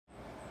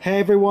Hey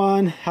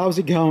everyone, how's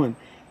it going?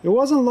 It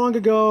wasn't long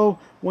ago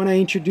when I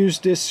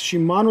introduced this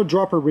Shimano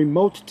dropper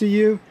remote to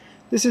you.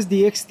 This is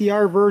the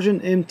XTR version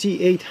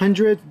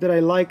MT800 that I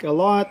like a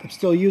lot. I'm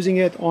still using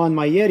it on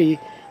my Yeti.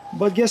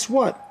 But guess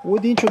what?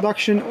 With the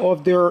introduction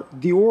of their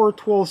Deore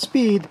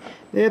 12-speed,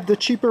 they have the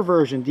cheaper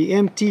version, the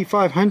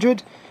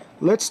MT500.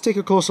 Let's take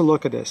a closer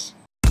look at this.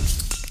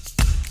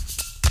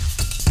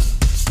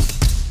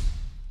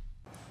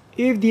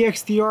 If the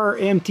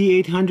XTR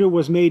MT800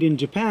 was made in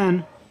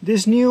Japan,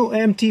 this new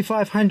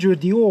MT500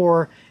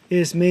 Deore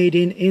is made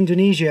in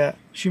Indonesia.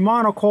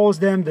 Shimano calls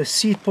them the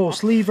seat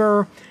post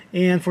lever,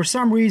 and for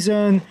some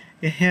reason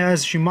it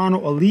has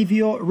Shimano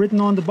Alivio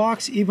written on the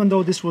box, even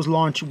though this was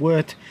launched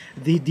with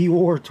the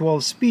Deore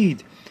 12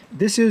 speed.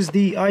 This is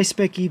the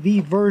I-spec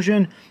EV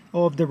version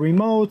of the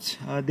remote.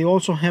 They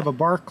also have a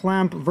bar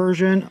clamp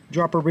version,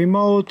 dropper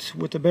remote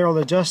with a barrel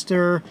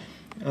adjuster.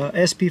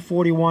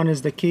 SP41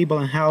 is the cable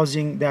and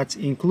housing that's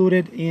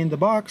included in the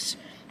box.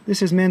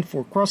 This is meant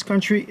for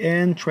cross-country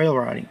and trail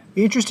riding.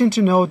 Interesting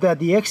to note that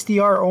the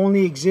XTR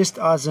only exists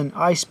as an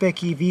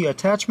I-spec EV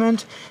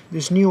attachment.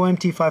 This new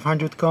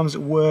MT500 comes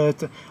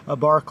with a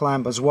bar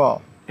clamp as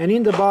well. And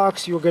in the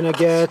box you're gonna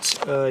get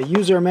a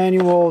user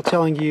manual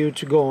telling you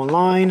to go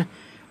online.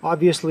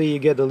 Obviously you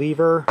get the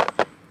lever.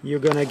 You're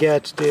gonna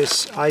get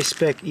this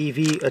I-spec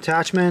EV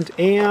attachment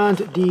and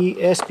the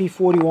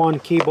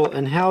SP41 cable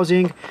and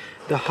housing.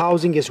 The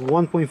housing is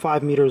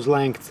 1.5 meters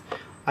length.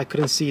 I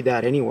couldn't see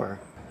that anywhere.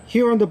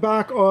 Here on the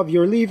back of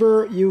your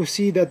lever you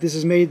see that this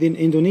is made in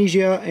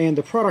Indonesia and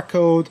the product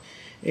code,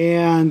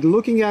 and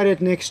looking at it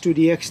next to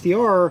the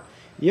XTR,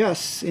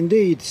 yes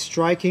indeed,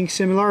 striking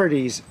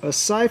similarities.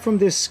 Aside from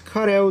this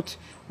cutout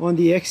on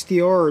the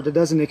XTR that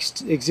doesn't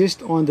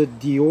exist on the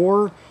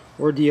Deore,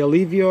 or the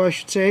Alivio I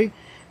should say,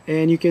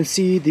 and you can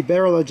see the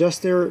barrel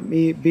adjuster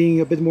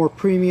being a bit more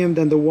premium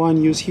than the one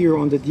used here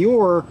on the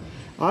Deore.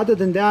 Other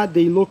than that,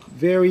 they look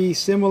very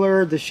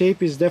similar. The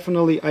shape is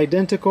definitely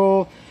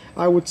identical.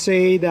 I would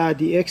say that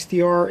the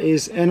XTR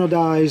is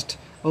anodized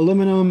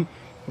aluminum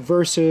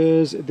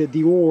versus the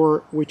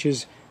Deore, which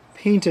is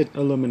painted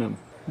aluminum.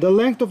 The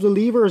length of the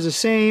lever is the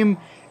same.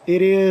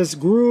 It is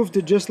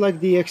grooved just like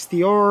the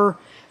XTR,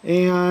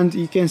 and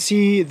you can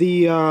see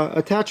the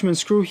attachment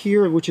screw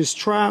here, which is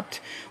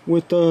trapped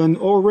with an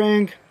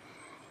O-ring.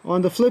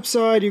 On the flip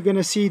side, you're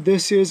gonna see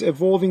this is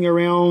evolving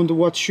around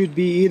what should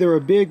be either a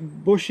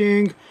big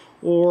bushing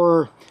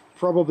or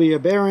probably a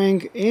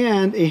bearing,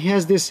 and it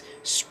has this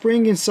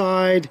spring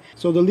inside,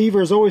 so the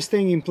lever is always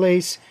staying in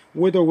place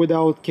with or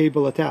without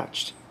cable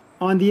attached.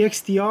 On the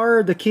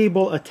XTR, the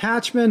cable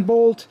attachment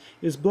bolt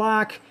is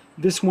black.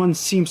 This one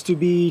seems to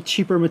be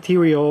cheaper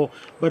material,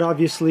 but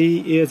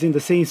obviously is in the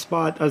same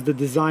spot as the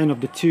design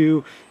of the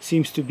two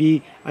seems to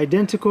be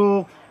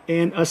identical.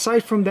 And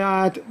aside from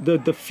that,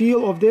 the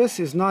feel of this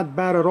is not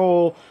bad at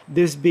all,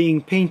 this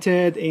being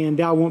painted and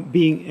that one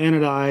being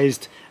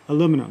anodized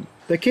aluminum.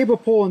 The cable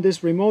pull on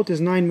this remote is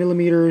 9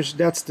 millimeters.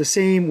 That's the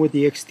same with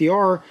the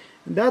XTR.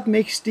 That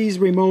makes these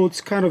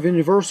remotes kind of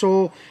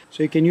universal,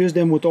 so you can use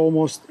them with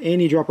almost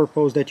any dropper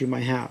post that you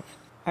might have.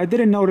 I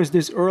didn't notice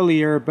this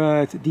earlier,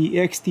 but the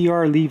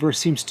XTR lever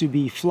seems to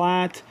be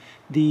flat.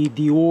 The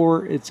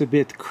Deore, it's a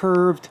bit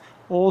curved.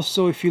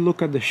 Also, if you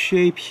look at the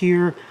shape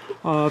here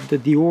of the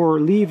Deore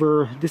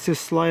lever, this is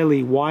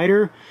slightly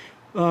wider.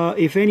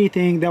 If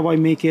anything, that might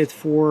make it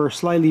for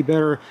slightly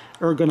better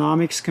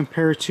ergonomics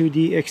compared to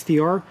the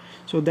XTR,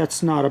 so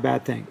that's not a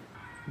bad thing.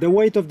 The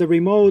weight of the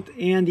remote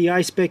and the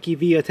I-spec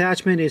EV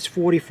attachment is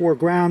 44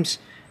 grams.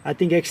 I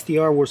think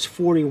XTR was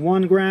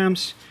 41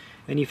 grams.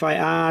 And if I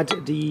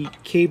add the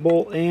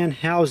cable and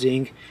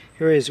housing,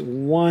 here is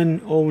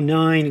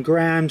 109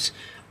 grams.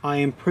 I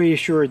am pretty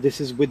sure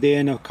this is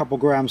within a couple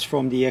grams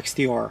from the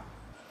XTR.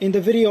 In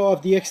the video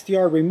of the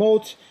XTR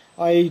remote,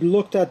 I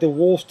looked at the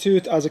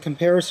WolfTooth as a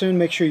comparison.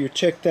 Make sure you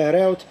check that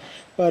out.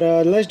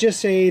 But let's just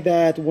say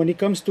that when it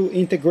comes to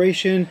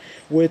integration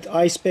with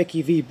I-spec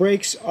EV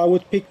brakes, I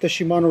would pick the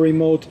Shimano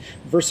remote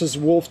versus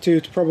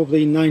WolfTooth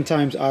probably 9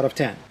 times out of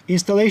 10.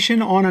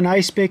 Installation on an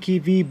I-spec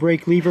EV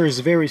brake lever is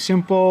very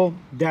simple.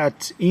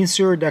 That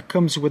insert that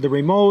comes with the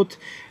remote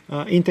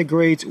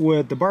integrates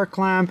with the bar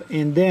clamp,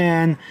 and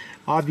then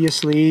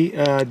obviously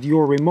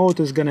your remote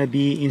is going to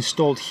be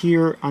installed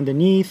here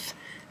underneath.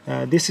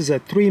 This is a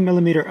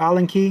 3mm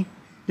Allen key.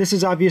 This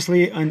is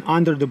obviously an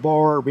under the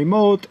bar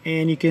remote,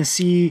 and you can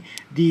see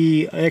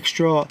the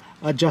extra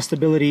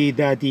adjustability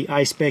that the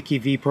I-spec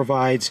EV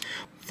provides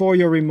for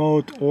your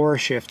remote or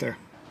shifter.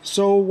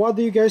 So what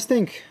do you guys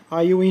think?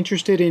 Are you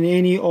interested in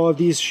any of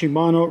these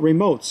Shimano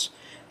remotes?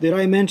 Did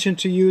I mention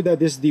to you that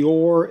this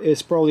Deore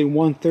is probably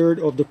 1/3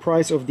 of the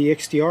price of the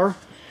XTR?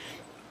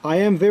 I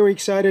am very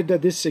excited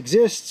that this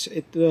exists.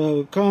 It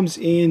comes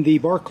in the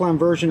bar clamp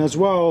version as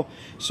well.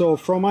 So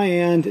from my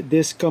end,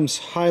 this comes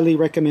highly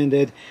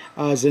recommended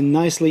as a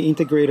nicely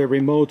integrated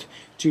remote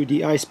to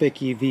the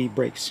I-spec EV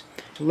brakes.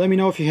 So let me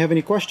know if you have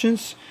any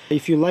questions.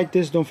 If you like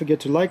this, don't forget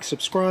to like,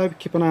 subscribe,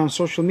 keep an eye on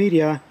social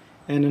media,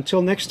 and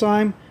until next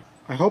time,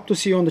 I hope to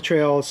see you on the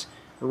trails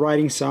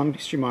riding some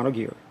Shimano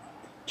gear.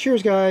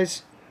 Cheers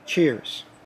guys, cheers.